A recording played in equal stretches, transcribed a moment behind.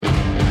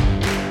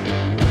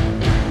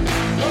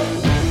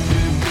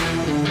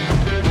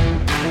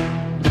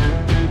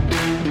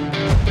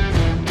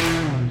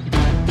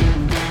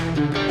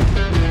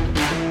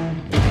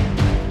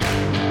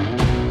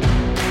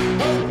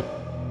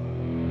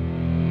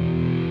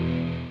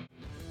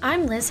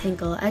I'm Liz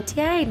Hinkle at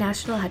TIA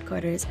National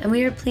Headquarters, and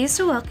we are pleased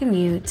to welcome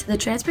you to the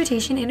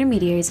Transportation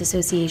Intermediaries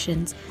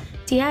Association's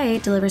TIA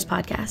Delivers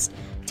podcast.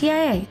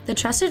 TIA, the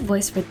trusted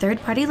voice for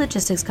third-party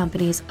logistics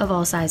companies of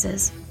all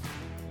sizes.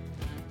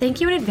 Thank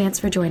you in advance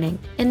for joining.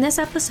 In this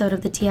episode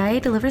of the TIA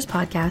Delivers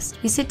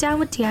podcast, we sit down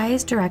with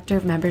TIA's Director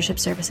of Membership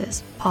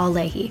Services, Paul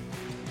Leahy.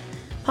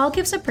 Paul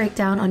gives a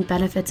breakdown on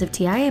benefits of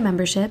TIA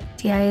membership,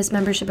 TIA's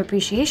Membership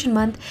Appreciation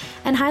Month,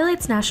 and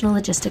highlights National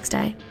Logistics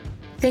Day.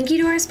 Thank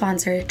you to our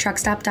sponsor,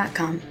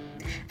 Truckstop.com.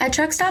 At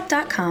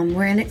Truckstop.com,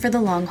 we're in it for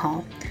the long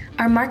haul.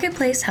 Our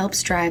marketplace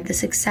helps drive the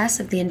success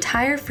of the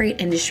entire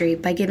freight industry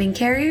by giving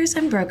carriers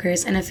and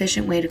brokers an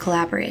efficient way to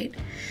collaborate.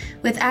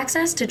 With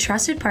access to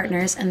trusted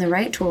partners and the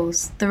right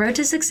tools, the road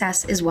to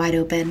success is wide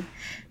open.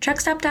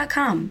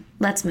 Truckstop.com.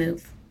 Let's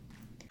move.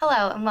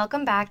 Hello, and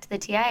welcome back to the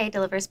TIA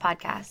Delivers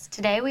podcast.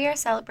 Today we are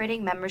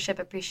celebrating Membership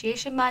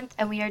Appreciation Month,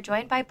 and we are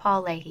joined by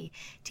Paul Leahy,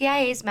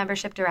 TIA's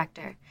Membership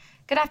Director.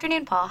 Good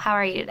afternoon, Paul. How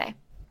are you today?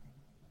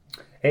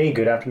 Hey,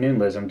 good afternoon,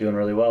 Liz. I'm doing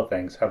really well,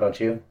 thanks. How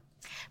about you?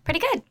 Pretty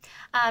good.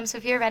 So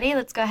if you're ready,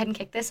 let's go ahead and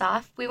kick this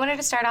off. We wanted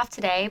to start off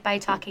today by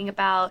talking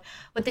about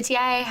what the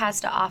TIA has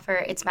to offer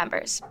its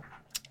members.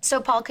 So,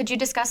 Paul, could you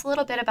discuss a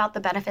little bit about the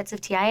benefits of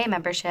TIA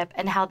membership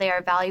and how they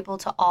are valuable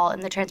to all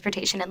in the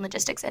transportation and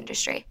logistics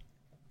industry?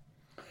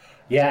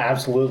 Yeah,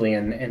 absolutely.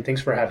 And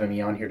thanks for having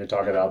me on here to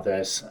talk about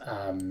this.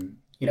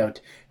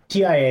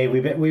 TIA,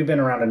 we've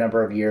been around a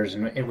number of years,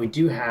 and we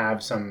do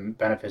have some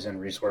benefits and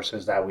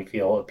resources that we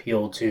feel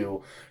appeal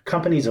to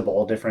companies of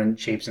all different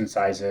shapes and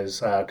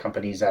sizes,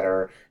 companies that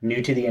are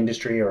new to the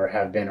industry or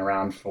have been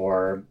around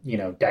for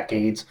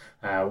decades.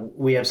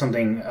 We have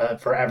something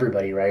for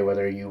everybody, right?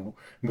 Whether you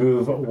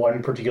move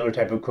one particular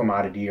type of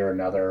commodity or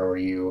another, or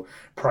you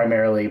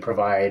primarily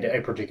provide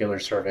a particular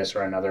service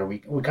or another, we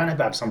kind of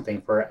have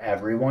something for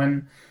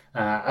everyone.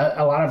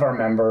 A lot of our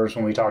members,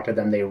 when we talk to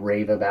them, they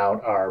rave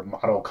about our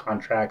model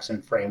contracts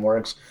and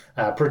frameworks,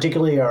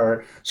 particularly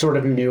our sort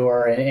of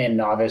newer and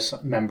novice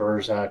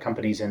members,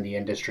 companies in the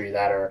industry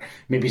that are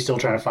maybe still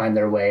trying to find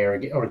their way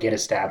or get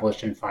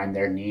established and find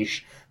their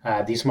niche.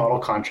 These model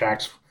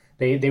contracts,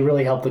 they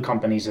really help the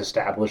companies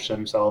establish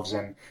themselves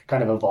and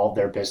kind of evolve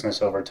their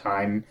business over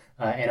time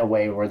in a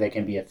way where they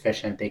can be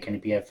efficient, they can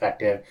be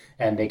effective,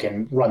 and they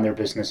can run their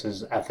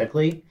businesses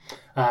ethically.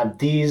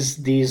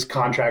 These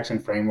contracts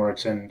and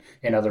frameworks and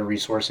other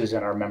resources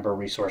in our member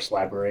resource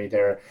library,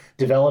 they're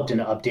developed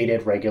and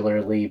updated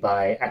regularly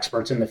by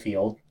experts in the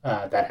field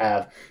that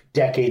have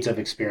decades of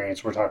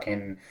experience. We're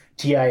talking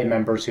TIA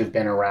members who've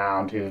been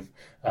around, who've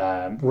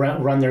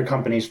run their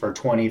companies for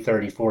 20,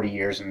 30, 40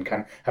 years and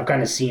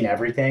have seen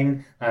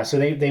everything. So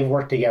they've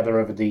worked together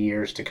over the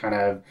years to kind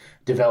of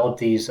develop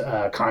these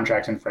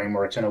contracts and frameworks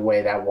in a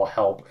way that will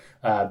help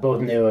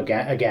both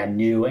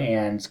new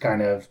and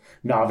kind of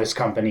novice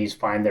companies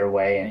find their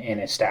way and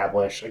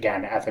establish,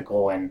 again,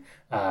 ethical and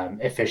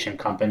efficient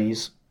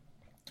companies.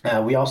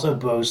 We also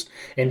boast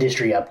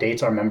industry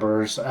updates. Our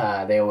members,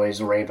 they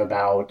always rave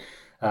about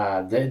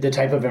the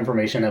type of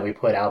information that we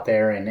put out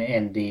there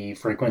and the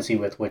frequency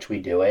with which we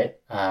do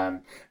it.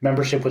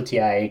 Membership with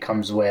TIA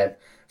comes with,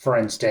 for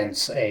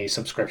instance, a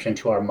subscription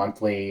to our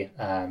monthly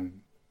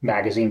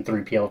magazine,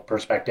 3PL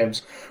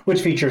Perspectives,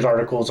 which features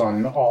articles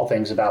on all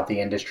things about the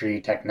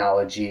industry,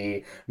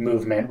 technology,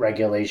 movement,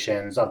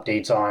 regulations,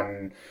 updates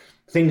on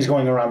things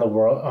going around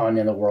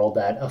in the world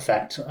that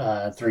affect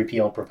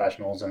 3PL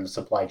professionals and the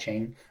supply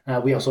chain.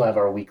 We also have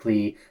our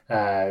weekly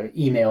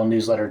email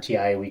newsletter,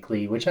 TIA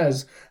Weekly, which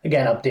has,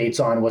 again,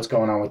 updates on what's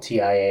going on with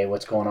TIA,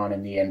 what's going on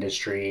in the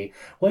industry,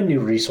 what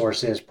new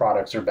resources,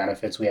 products, or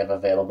benefits we have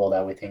available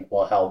that we think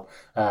will help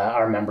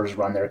our members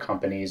run their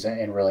companies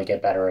and really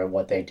get better at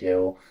what they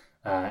do.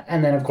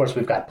 And then, of course,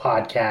 we've got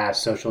podcasts,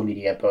 social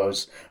media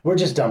posts. We're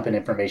just dumping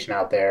information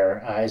out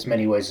there as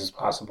many ways as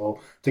possible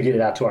to get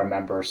it out to our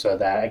members so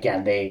that,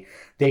 again,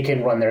 they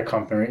can run their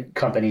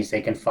companies.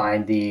 They can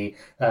find the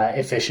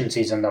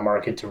efficiencies in the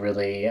market to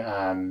really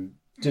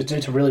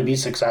to really be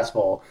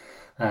successful.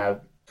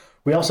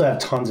 We also have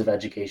tons of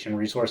education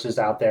resources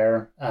out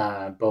there,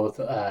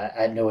 both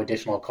at no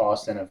additional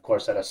cost and, of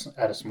course, at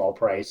a small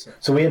price.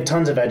 So we have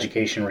tons of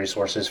education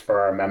resources for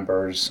our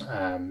members,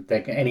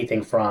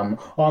 anything from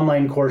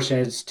online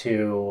courses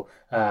to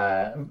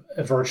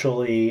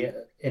virtually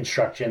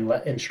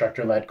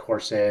instructor-led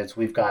courses.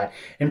 We've got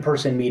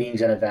in-person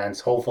meetings and events,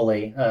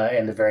 hopefully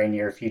in the very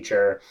near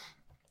future.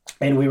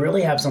 And we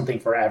really have something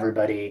for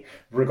everybody,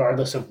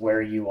 regardless of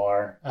where you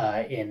are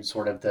in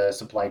sort of the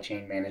supply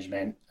chain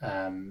management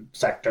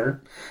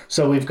sector.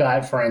 So we've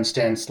got, for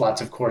instance,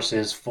 lots of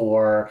courses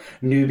for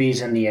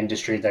newbies in the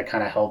industry that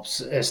kind of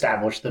helps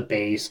establish the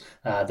base,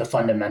 the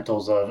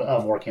fundamentals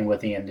of working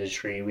with the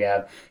industry. We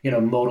have,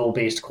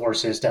 modal-based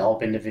courses to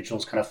help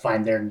individuals kind of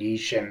find their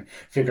niche and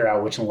figure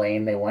out which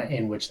lane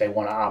in which they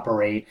want to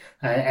operate.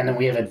 And then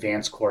we have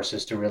advanced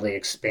courses to really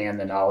expand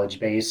the knowledge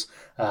base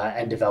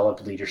and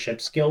develop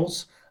leadership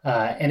skills.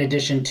 In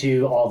addition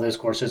to all those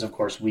courses, of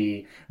course,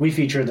 we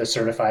feature the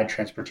Certified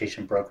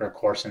Transportation Broker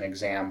course and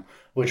exam,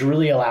 which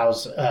really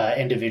allows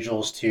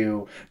individuals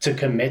to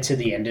commit to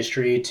the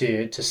industry,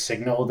 to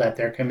signal that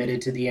they're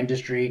committed to the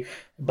industry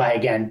by,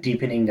 again,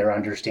 deepening their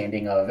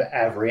understanding of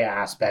every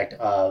aspect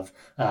of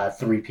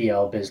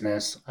 3PL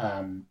business.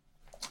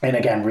 And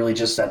again, really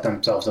just set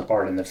themselves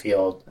apart in the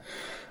field.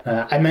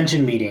 I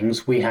mentioned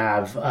meetings. We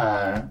have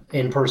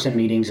in-person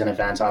meetings and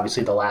events.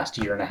 Obviously, the last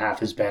year and a half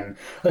has been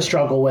a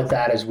struggle with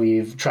that as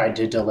we've tried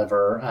to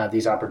deliver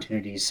these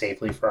opportunities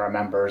safely for our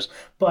members.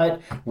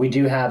 But we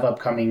do have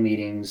upcoming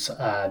meetings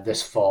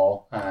this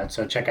fall.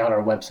 So check out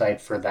our website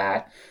for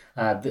that.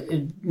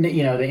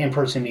 The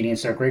in-person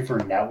meetings, they're great for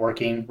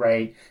networking,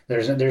 right?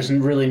 There's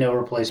really no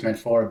replacement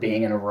for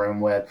being in a room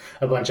with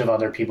a bunch of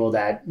other people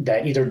that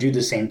either do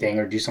the same thing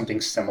or do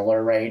something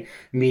similar, right?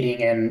 Meeting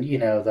in,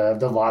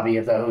 the lobby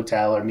of the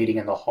hotel or meeting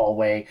in the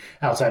hallway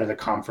outside of the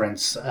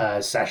conference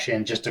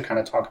session just to kind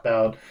of talk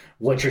about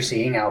what you're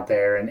seeing out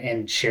there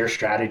and share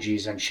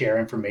strategies and share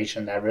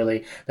information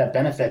that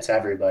benefits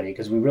everybody,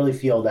 because we really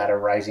feel that a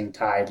rising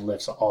tide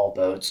lifts all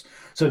boats.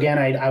 So again,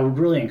 I would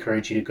really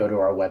encourage you to go to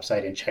our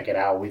website and check it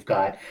out. We've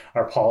got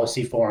our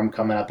policy forum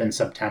coming up in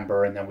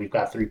September, and then we've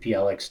got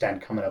 3PL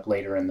Extend coming up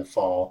later in the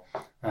fall.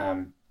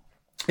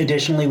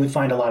 Additionally, we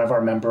find a lot of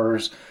our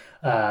members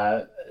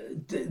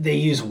they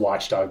use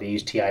Watchdog. They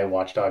use TIA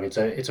Watchdog.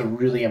 It's a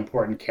really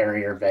important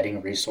carrier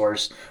vetting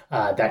resource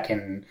that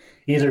can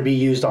either be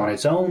used on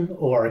its own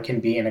or it can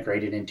be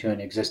integrated into an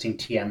existing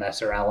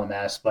TMS or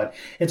LMS. But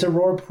it's a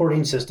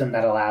reporting system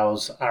that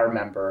allows our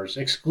members,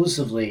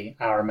 exclusively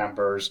our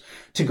members,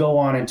 to go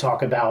on and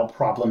talk about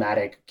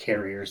problematic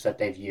carriers that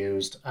they've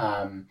used.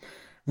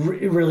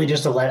 Really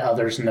just to let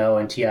others know,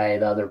 and TIA,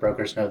 the other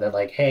brokers, know that,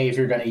 like, hey, if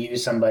you're going to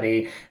use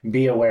somebody,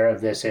 be aware of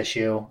this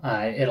issue.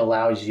 It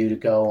allows you to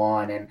go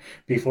on, and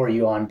before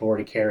you onboard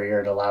a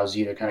carrier, it allows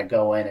you to kind of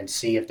go in and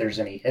see if there's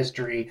any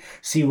history,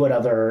 see what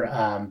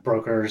other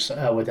brokers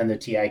within the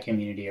TI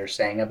community are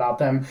saying about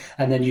them,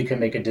 and then you can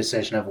make a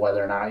decision of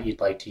whether or not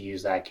you'd like to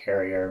use that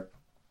carrier.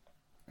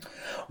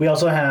 We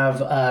also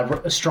have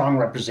a strong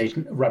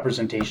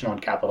representation on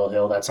Capitol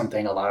Hill. That's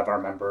something a lot of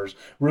our members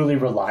really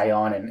rely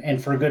on,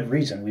 and for good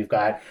reason. We've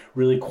got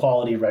really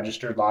quality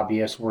registered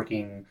lobbyists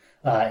working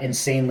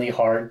insanely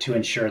hard to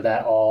ensure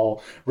that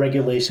all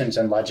regulations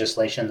and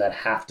legislation that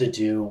have to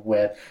do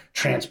with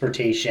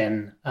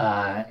transportation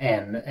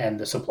and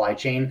the supply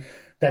chain,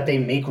 that they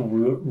make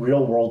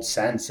real world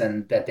sense,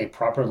 and that they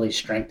properly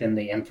strengthen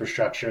the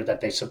infrastructure, that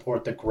they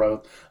support the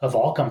growth of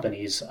all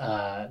companies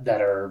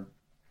that are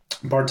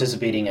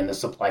participating in the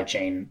supply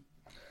chain.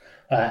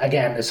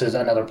 Again, this is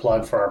another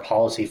plug for our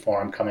policy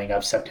forum coming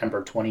up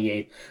September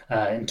 28th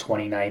and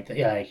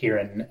 29th here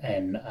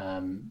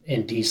in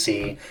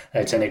DC.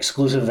 It's an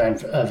exclusive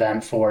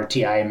event for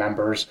TIA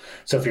members.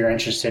 So if you're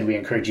interested, we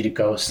encourage you to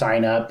go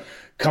sign up.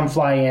 Come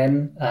fly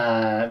in,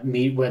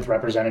 meet with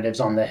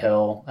representatives on the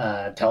Hill,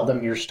 tell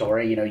them your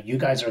story. You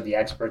guys are the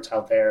experts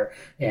out there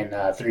in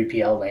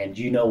 3PL land.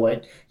 You know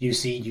what you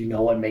see, you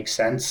know what makes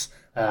sense.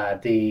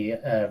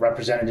 The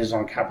representatives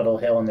on Capitol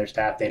Hill and their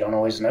staff, they don't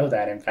always know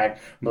that. In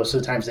fact, most of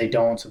the times they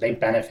don't, so they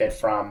benefit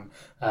from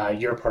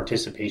your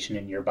participation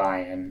and your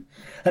buy-in.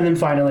 And then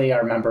finally,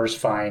 our members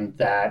find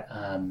that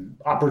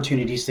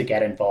opportunities to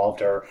get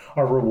involved are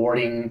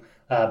rewarding,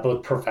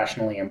 both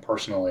professionally and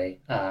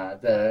personally.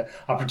 The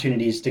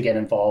opportunities to get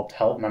involved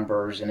help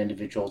members and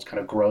individuals kind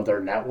of grow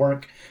their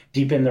network,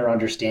 deepen their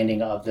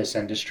understanding of this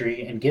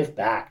industry, and give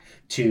back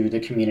to the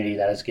community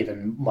that has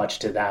given much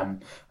to them.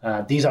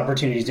 These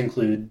opportunities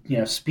include,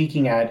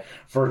 speaking at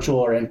virtual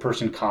or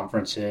in-person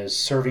conferences,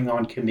 serving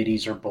on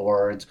committees or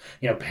boards,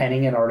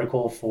 penning an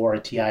article for a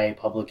TIA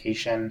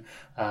publication,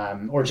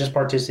 or just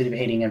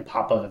participating in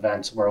pop-up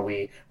events where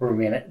we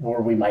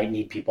might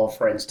need people.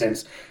 For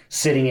instance,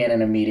 sitting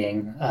in a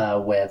meeting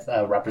with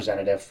a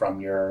representative from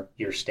your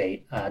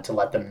state to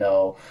let them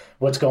know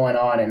what's going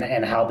on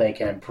and how they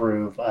can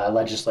improve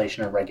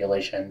legislation or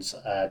regulations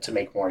to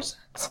make more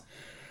sense.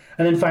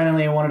 And then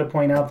finally, I wanted to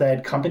point out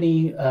that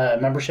company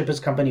membership is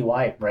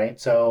company-wide, right?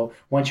 So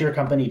once your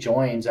company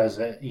joins, as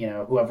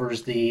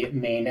whoever's the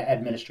main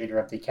administrator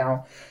of the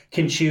account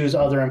can choose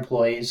other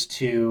employees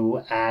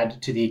to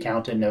add to the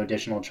account at no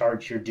additional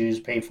charge. Your dues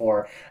pay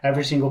for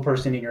every single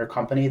person in your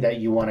company that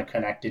you want to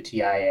connect to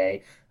TIA.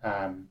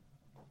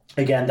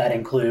 Again, that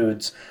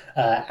includes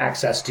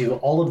access to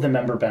all of the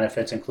member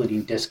benefits,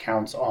 including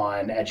discounts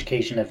on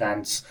education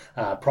events,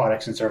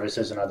 products and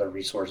services, and other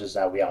resources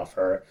that we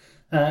offer.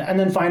 And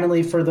then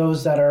finally, for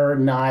those that are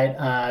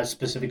not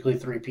specifically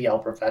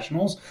 3PL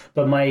professionals,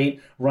 but might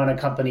run a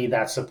company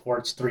that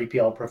supports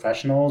 3PL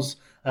professionals,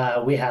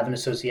 we have an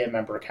associate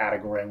member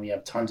category, and we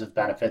have tons of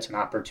benefits and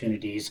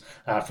opportunities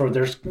for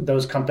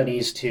those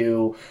companies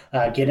to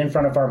get in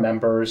front of our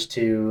members,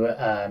 to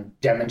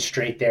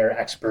demonstrate their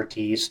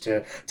expertise,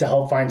 to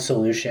help find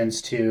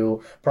solutions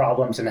to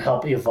problems, and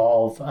help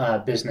evolve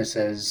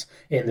businesses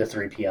in the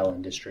 3PL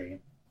industry.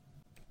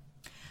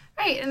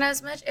 Right, and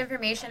as much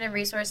information and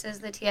resources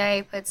the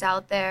TIA puts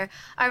out there,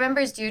 our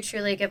members do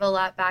truly give a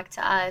lot back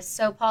to us.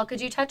 So, Paul, could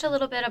you touch a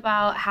little bit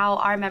about how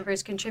our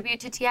members contribute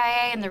to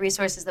TIA and the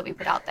resources that we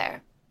put out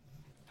there?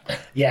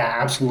 Yeah,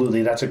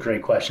 absolutely. That's a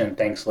great question.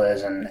 Thanks,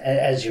 Liz. And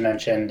as you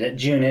mentioned,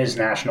 June is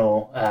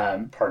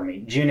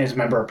June is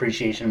Member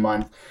Appreciation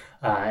Month.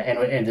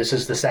 And this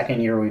is the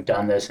second year we've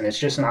done this, and it's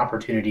just an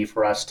opportunity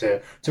for us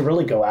to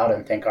really go out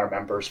and thank our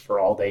members for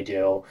all they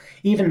do.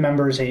 Even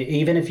members,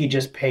 even if you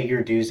just pay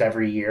your dues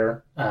every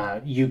year,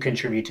 you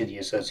contribute to the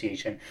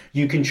association,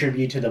 you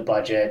contribute to the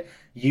budget,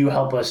 you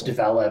help us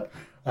develop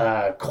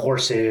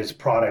courses,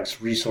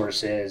 products,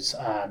 resources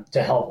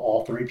to help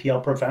all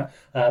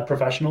 3PL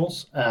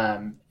professionals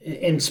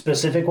in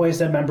specific ways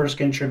that members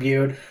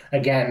contribute.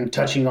 Again,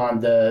 touching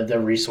on the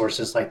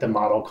resources like the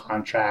model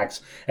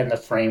contracts and the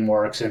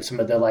frameworks and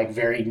some of the like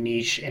very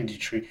niche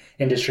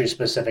industry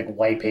specific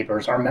white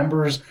papers. Our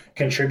members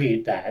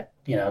contribute that.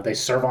 You know, they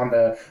serve on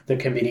the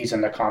committees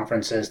and the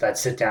conferences that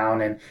sit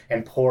down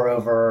and pour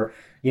over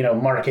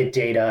market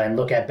data and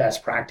look at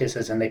best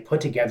practices, and they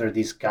put together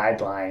these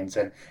guidelines.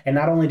 And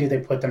not only do they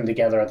put them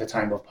together at the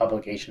time of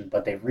publication,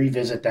 but they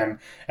revisit them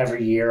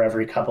every year,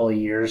 every couple of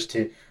years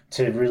to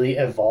really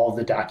evolve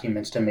the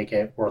documents to make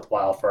it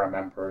worthwhile for our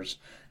members.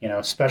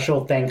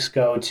 Special thanks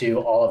go to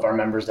all of our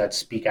members that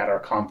speak at our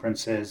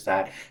conferences,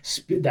 that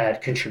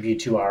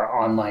contribute to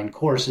our online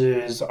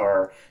courses,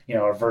 our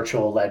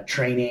virtual led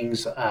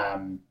trainings.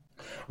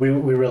 We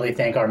really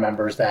thank our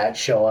members that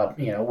show up,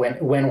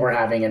 when we're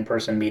having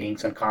in-person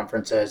meetings and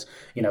conferences,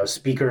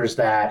 speakers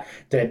that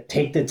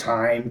take the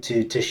time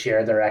to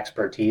share their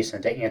expertise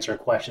and to answer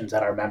questions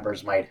that our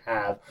members might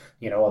have,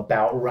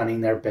 about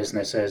running their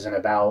businesses and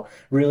about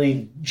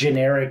really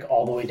generic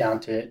all the way down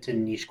to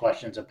niche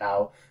questions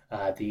about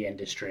the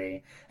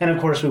industry. And of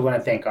course, we want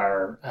to thank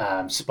our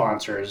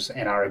sponsors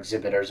and our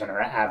exhibitors and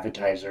our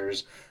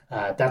advertisers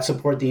that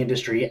support the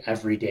industry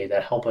every day,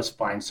 that help us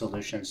find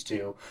solutions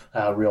to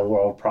real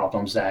world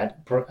problems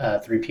that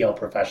 3PL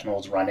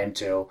professionals run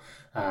into.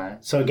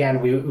 So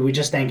again, we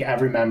just thank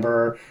every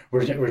member.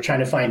 We're trying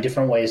to find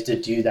different ways to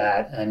do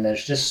that. And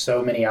there's just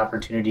so many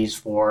opportunities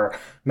for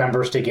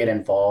members to get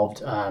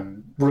involved,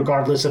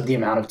 regardless of the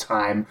amount of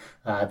time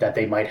that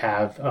they might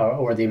have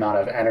or the amount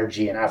of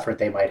energy and effort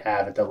they might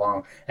have at the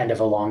long end of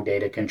a long day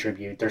to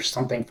contribute. There's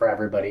something for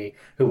everybody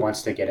who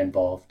wants to get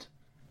involved.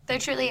 There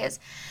truly is.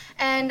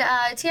 And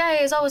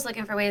TIA is always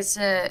looking for ways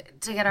to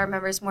get our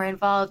members more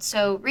involved.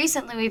 So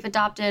recently we've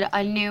adopted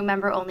a new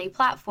member-only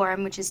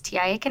platform, which is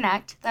TIA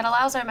Connect, that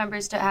allows our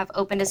members to have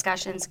open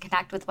discussions,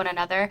 connect with one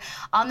another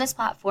on this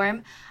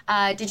platform.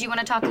 Did you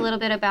want to talk a little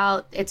bit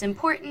about its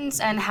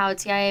importance and how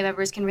TIA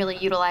members can really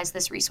utilize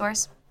this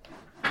resource?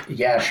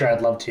 Yeah, sure.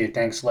 I'd love to.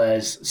 Thanks,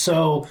 Liz.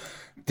 So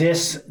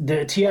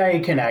the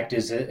TIA Connect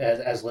is,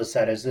 as Liz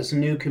said, is this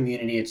new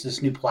community. It's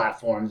this new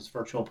platform, this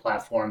virtual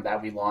platform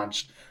that we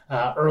launched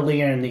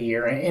earlier in the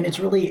year. And it's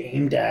really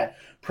aimed at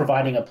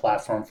providing a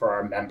platform for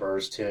our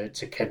members to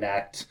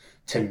connect,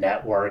 to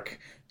network,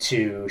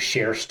 to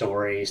share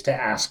stories, to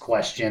ask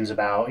questions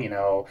about,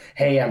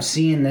 hey, I'm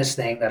seeing this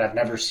thing that I've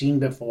never seen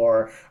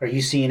before. Are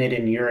you seeing it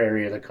in your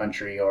area of the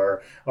country?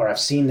 Or I've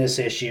seen this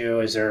issue.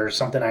 Is there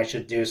something I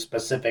should do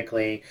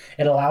specifically?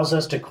 It allows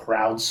us to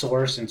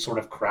crowdsource and sort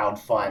of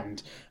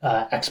crowdfund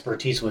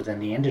expertise within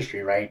the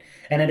industry, right?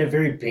 And at a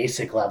very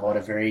basic level, at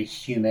a very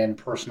human,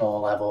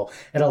 personal level,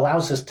 it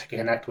allows us to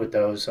connect with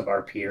those of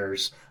our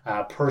peers.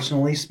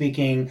 Personally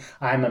speaking,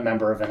 I'm a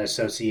member of an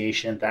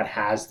association that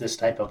has this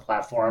type of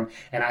platform,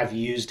 and I've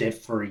used it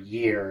for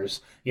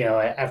years.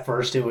 At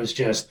first it was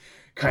just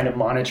kind of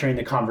monitoring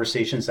the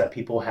conversations that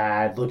people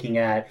had, looking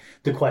at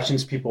the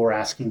questions people were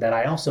asking that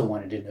I also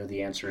wanted to know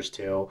the answers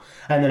to.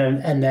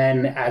 And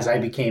then as I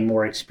became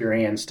more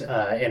experienced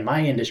in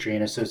my industry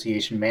in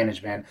association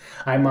management,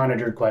 I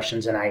monitored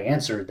questions and I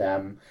answered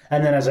them.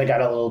 And then as I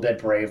got a little bit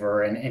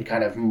braver and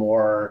kind of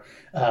more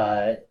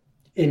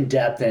in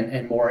depth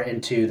and more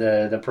into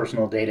the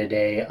personal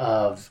day-to-day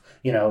of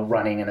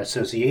running an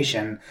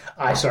association,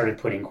 I started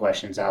putting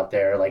questions out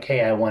there like,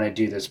 hey, I want to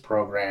do this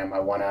program. I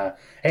want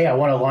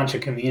to launch a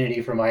community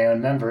for my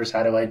own members.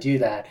 How do I do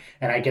that?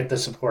 And I get the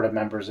support of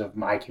members of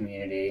my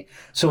community.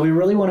 So we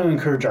really want to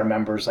encourage our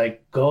members,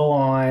 like, go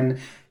on,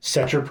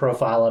 set your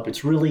profile up.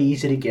 It's really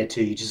easy to get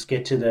to. You just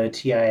get to the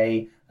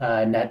TIA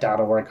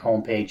net.org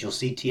homepage. You'll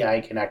see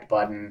TIA Connect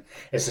button.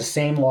 It's the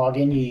same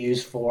login you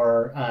use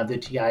for the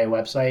TIA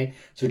website.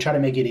 So we try to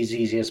make it as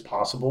easy as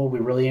possible. We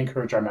really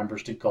encourage our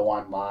members to go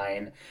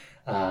online,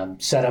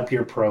 set up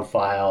your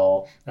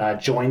profile,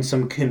 join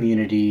some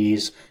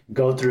communities,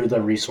 go through the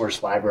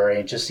resource library,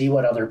 and just see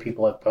what other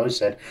people have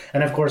posted.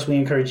 And of course, we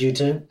encourage you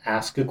to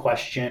ask a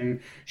question,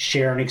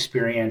 share an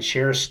experience,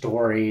 share a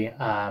story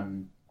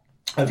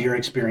of your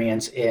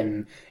experience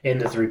in the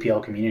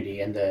 3PL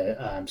community and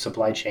the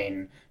supply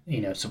chain,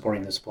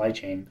 supporting the supply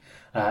chain.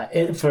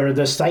 For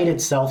the site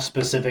itself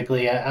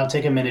specifically, I'll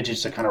take a minute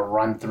just to kind of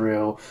run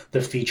through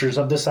the features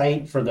of the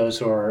site for those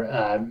who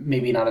are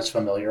maybe not as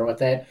familiar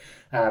with it.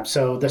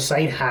 So the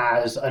site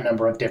has a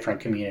number of different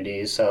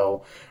communities.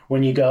 So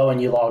when you go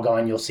and you log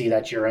on, you'll see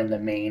that you're in the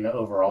main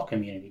overall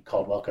community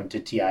called Welcome to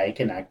TIA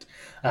Connect.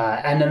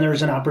 And then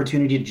there's an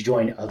opportunity to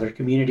join other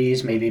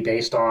communities, maybe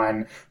based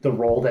on the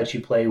role that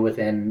you play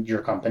within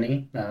your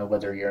company,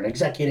 whether you're an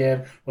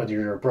executive, whether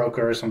you're a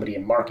broker, somebody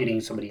in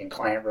marketing, somebody in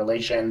client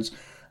relations.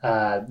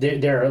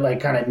 There are like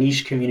kind of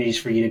niche communities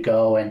for you to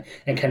go and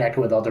connect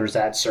with others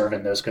that serve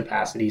in those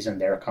capacities in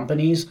their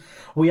companies.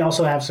 We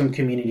also have some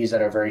communities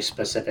that are very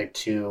specific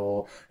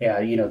to,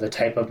 the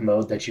type of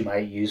mode that you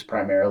might use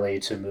primarily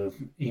to move,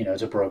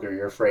 to broker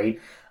your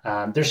freight.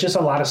 There's just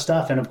a lot of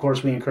stuff. And of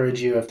course, we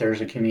encourage you, if there's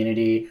a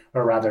community,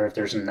 or rather, if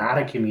there's not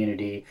a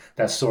community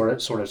that sort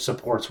of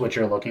supports what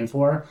you're looking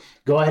for,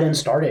 go ahead and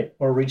start it,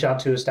 or reach out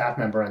to a staff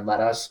member and let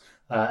us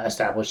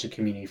establish a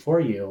community for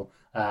you.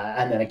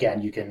 And then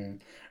again, you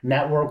can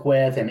network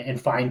with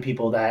and find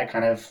people that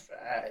kind of,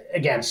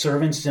 again,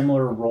 serve in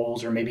similar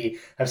roles or maybe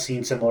have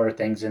seen similar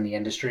things in the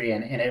industry.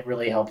 And it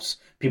really helps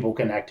people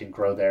connect and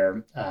grow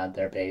their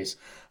base.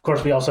 Of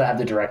course, we also have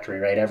the directory,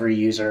 right? Every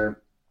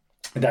user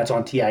that's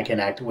on TI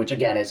Connect, which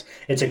again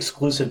it's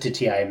exclusive to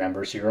TI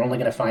members. So you're only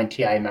going to find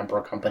TI member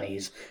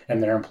companies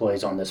and their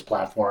employees on this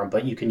platform,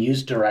 but you can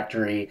use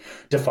directory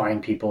to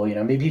find people,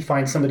 maybe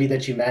find somebody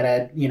that you met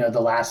at,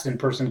 the last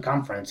in-person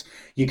conference.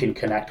 You can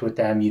connect with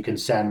them. You can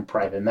send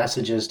private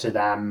messages to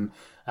them.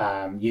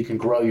 You can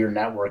grow your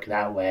network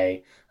that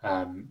way.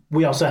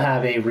 We also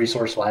have a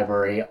resource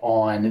library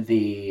on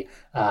the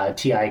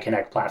TI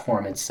Connect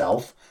platform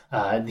itself.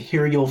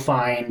 Here you'll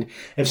find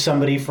if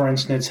somebody, for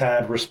instance,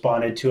 had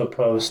responded to a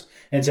post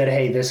and said,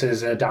 hey, this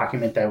is a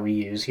document that we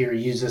use. Here,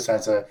 use this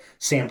as a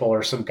sample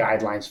or some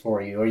guidelines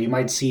for you. Or you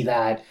might see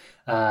that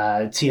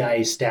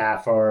TIA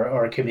staff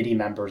or committee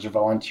members or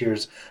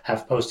volunteers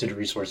have posted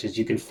resources.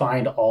 You can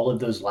find all of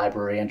those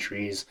library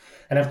entries.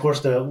 And of course,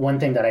 the one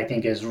thing that I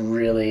think is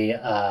really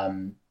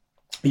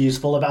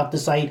useful about the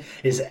site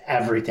is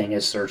everything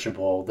is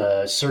searchable.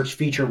 The search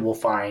feature will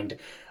find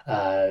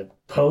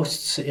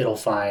posts, it'll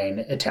find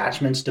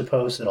attachments to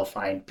posts, it'll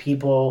find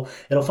people,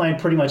 it'll find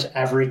pretty much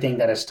everything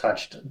that has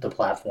touched the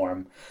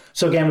platform.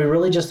 So again, we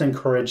really just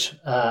encourage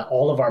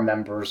all of our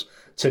members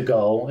to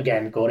go to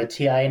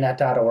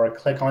tianet.org,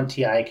 click on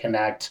TI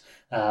Connect,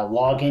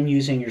 log in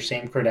using your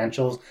same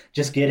credentials,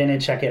 just get in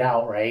and check it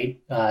out,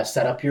 right?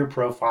 Set up your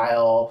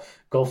profile,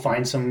 go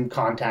find some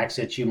contacts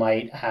that you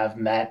might have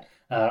met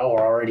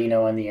or already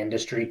know in the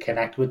industry,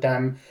 connect with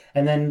them,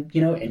 and then,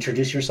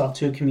 introduce yourself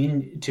to a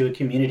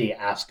community,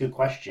 ask a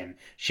question,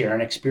 share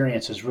an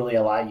experience. There's really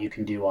a lot you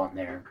can do on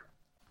there.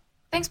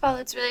 Thanks, Paul.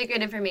 That's really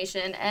great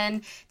information.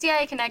 And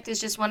TIA Connect is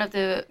just one of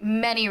the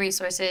many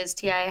resources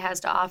TIA has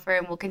to offer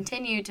and will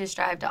continue to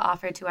strive to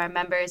offer to our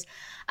members.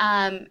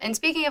 And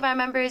speaking of our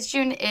members,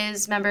 June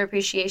is Member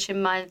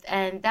Appreciation Month,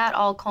 and that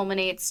all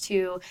culminates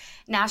to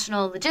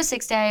National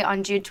Logistics Day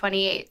on June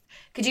 28th.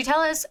 Could you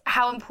tell us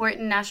how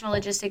important National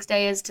Logistics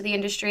Day is to the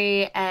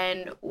industry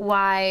and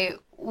why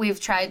we've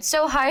tried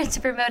so hard to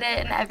promote it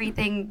and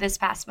everything this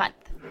past month?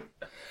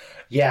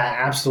 Yeah,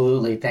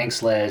 absolutely.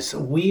 Thanks, Liz.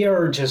 We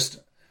are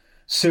just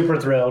super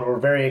thrilled. We're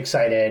very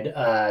excited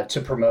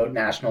to promote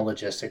National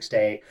Logistics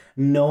Day,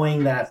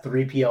 knowing that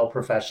 3PL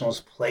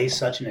professionals play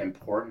such an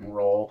important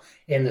role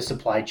in the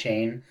supply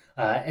chain,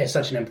 as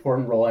such an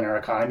important role in our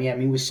economy. I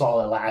mean, we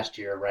saw it last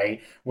year,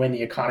 right? When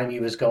the economy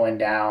was going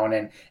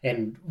down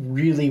and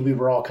really we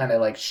were all kind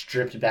of like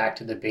stripped back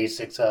to the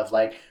basics of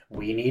like,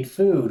 we need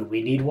food,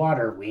 we need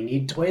water, we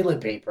need toilet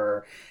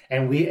paper.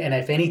 And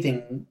if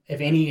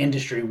any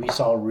industry we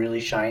saw really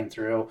shine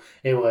through,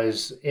 it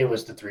was the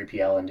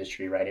 3PL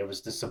industry, right? It was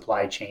the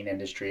supply chain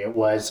industry. It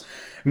was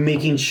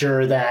making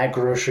sure that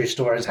grocery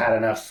stores had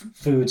enough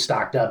food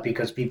stocked up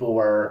because people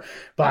were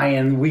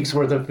buying weeks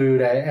worth of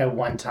food at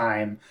one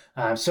time.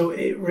 So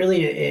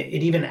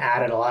it even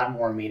added a lot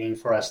more meaning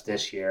for us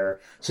this year.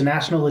 So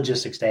National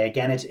Logistics Day,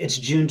 again, it's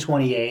June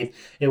 28th.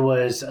 It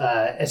was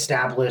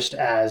established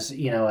as,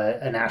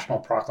 a national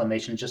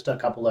proclamation just a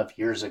couple of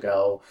years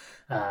ago.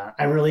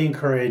 I really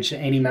encourage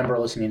any member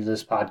listening to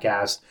this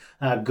podcast,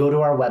 go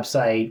to our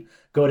website,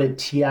 go to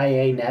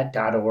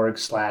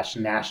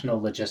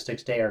tianet.org/National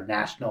Logistics Day or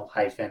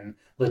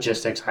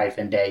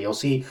National-Logistics-Day. You'll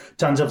see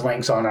tons of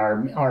links on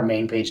our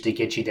main page to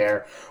get you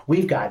there.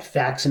 We've got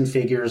facts and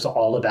figures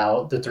all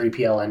about the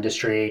 3PL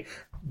industry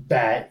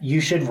that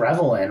you should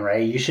revel in,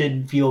 right? You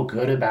should feel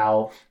good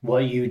about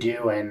what you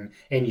do and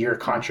your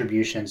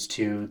contributions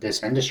to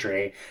this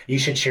industry. You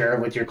should share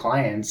it with your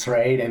clients,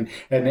 right?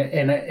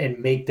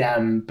 And make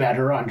them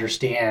better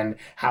understand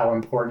how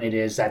important it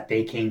is that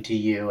they came to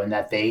you and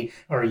that they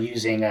are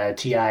using a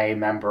TIA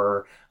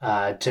member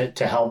to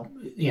help,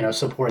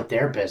 support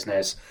their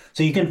business.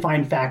 So you can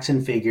find facts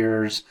and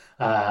figures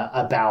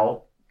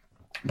about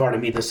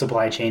the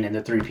supply chain and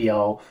the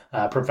 3PL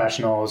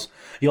professionals.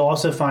 You'll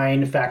also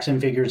find facts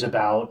and figures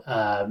about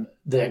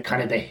the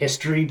kind of the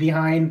history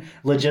behind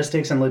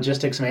logistics and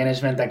logistics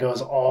management that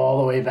goes all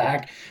the way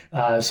back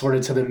sort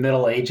of to the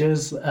Middle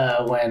Ages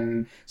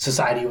when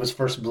society was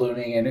first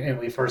blooming and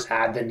we first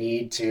had the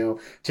need to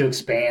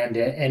expand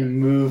and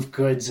move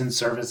goods and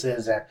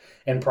services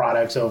and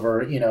products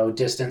over,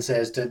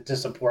 distances to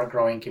support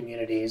growing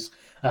communities.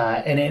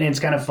 And it's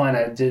kind of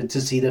fun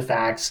to see the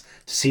facts,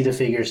 to see the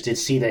figures, to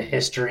see the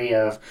history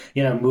of,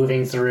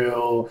 moving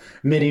through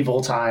medieval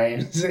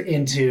times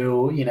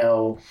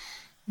into,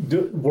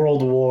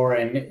 World War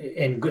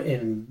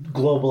and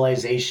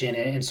globalization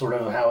and sort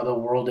of how the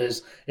world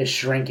is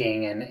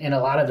shrinking. And a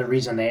lot of the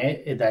reason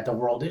that the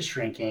world is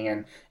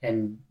shrinking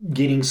and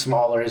getting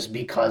smaller is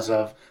because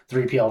of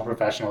 3PL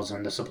professionals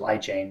in the supply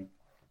chain.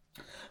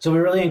 So we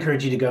really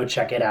encourage you to go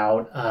check it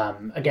out.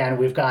 Again,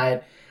 we've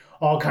got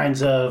all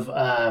kinds of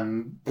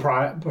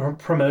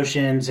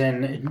promotions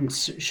and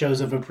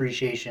shows of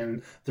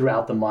appreciation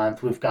throughout the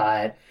month. We've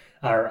got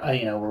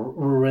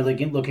we're really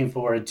looking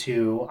forward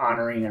to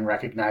honoring and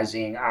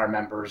recognizing our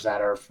members that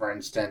are, for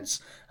instance,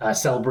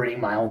 celebrating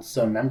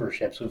milestone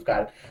memberships. We've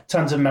got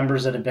tons of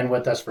members that have been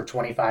with us for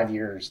 25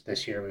 years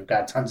this year. We've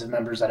got tons of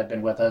members that have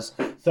been with us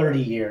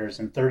 30 years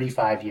and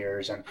 35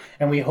 years.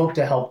 And we hope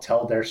to help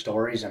tell their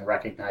stories and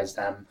recognize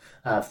them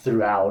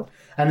throughout.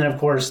 And then, of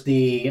course,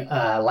 the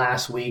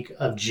last week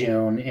of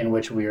June, in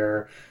which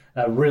we're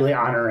really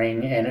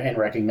honoring and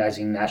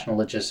recognizing National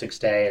Logistics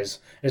Day is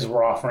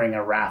we're offering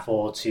a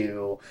raffle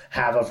to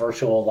have a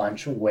virtual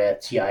lunch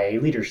with TIA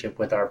leadership,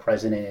 with our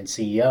president and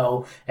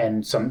CEO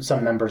and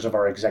some members of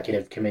our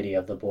executive committee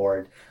of the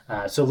board.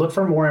 So look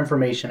for more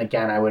information.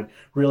 Again, I would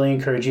really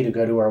encourage you to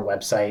go to our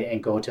website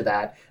and go to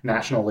that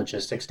National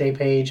Logistics Day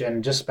page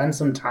and just spend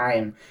some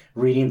time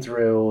reading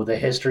through the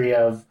history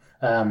of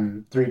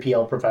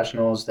 3PL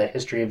professionals, the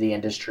history of the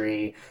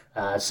industry,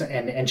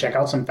 and check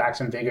out some facts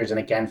and figures. And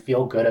again,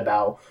 feel good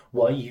about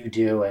what you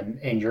do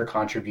and your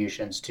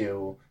contributions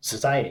to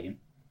society.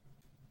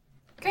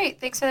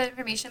 Great. Thanks for that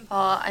information,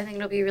 Paul. I think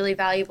it'll be really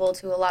valuable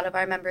to a lot of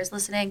our members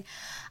listening.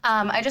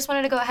 I just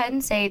wanted to go ahead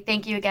and say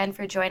thank you again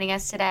for joining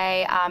us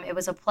today. It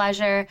was a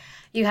pleasure.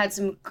 You had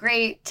some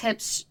great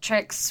tips,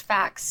 tricks,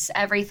 facts,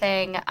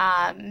 everything.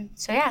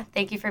 So yeah,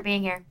 thank you for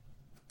being here.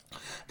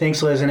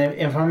 Thanks, Liz. And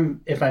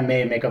if I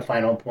may make a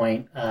final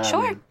point.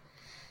 Sure.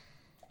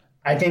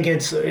 I think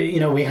it's,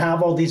 we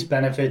have all these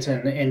benefits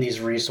and these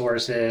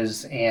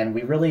resources, and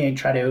we really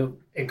try to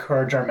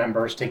encourage our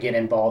members to get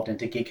involved and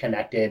to get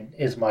connected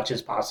as much as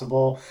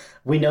possible.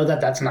 We know that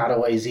that's not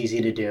always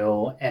easy to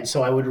do. And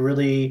so I would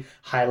really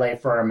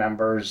highlight for our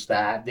members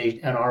that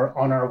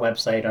on our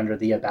website under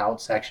the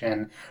About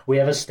section, we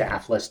have a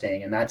staff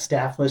listing, and that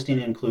staff listing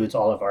includes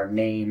all of our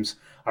names,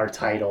 our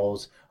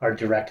titles, our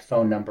direct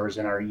phone numbers,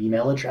 and our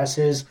email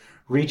addresses.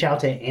 Reach out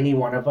to any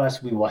one of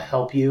us. We will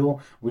help you.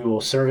 We will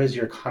serve as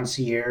your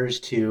concierge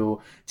to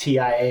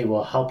TIA.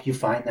 We'll help you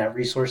find that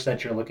resource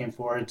that you're looking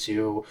for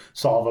to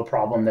solve a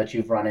problem that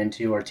you've run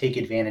into or take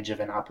advantage of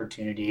an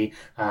opportunity.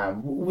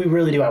 We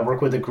really do. I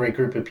work with a great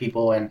group of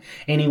people, and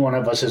any one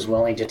of us is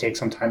willing to take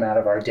some time out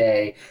of our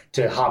day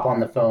to hop on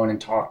the phone and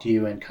talk to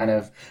you and kind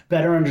of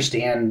better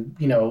understand,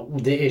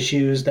 the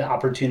issues, the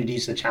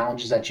opportunities, the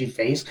challenges that you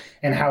face,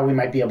 and how we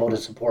might be able to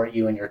support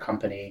you and your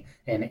company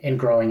in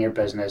growing your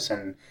business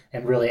and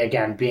really,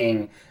 again,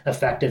 being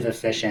effective,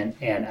 efficient,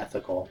 and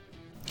ethical.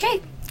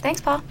 Okay. Thanks,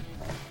 Paul.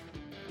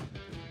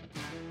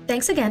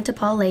 Thanks again to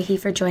Paul Leahy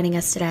for joining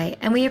us today,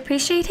 and we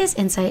appreciate his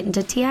insight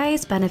into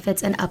TIA's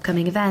benefits and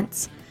upcoming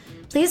events.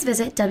 Please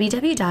visit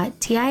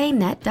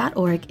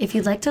www.tianet.org if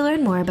you'd like to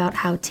learn more about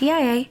how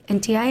TIA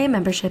and TIA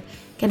membership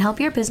can help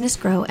your business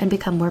grow and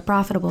become more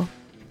profitable.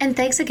 And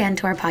thanks again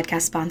to our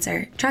podcast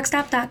sponsor,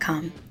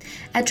 Truckstop.com.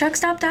 At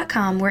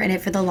Truckstop.com, we're in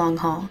it for the long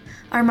haul.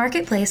 Our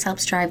marketplace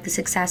helps drive the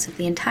success of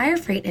the entire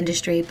freight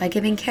industry by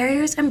giving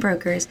carriers and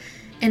brokers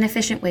an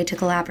efficient way to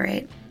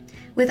collaborate.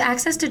 With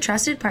access to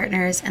trusted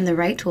partners and the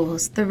right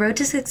tools, the road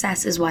to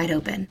success is wide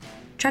open.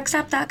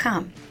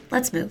 Truckstop.com.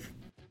 Let's move.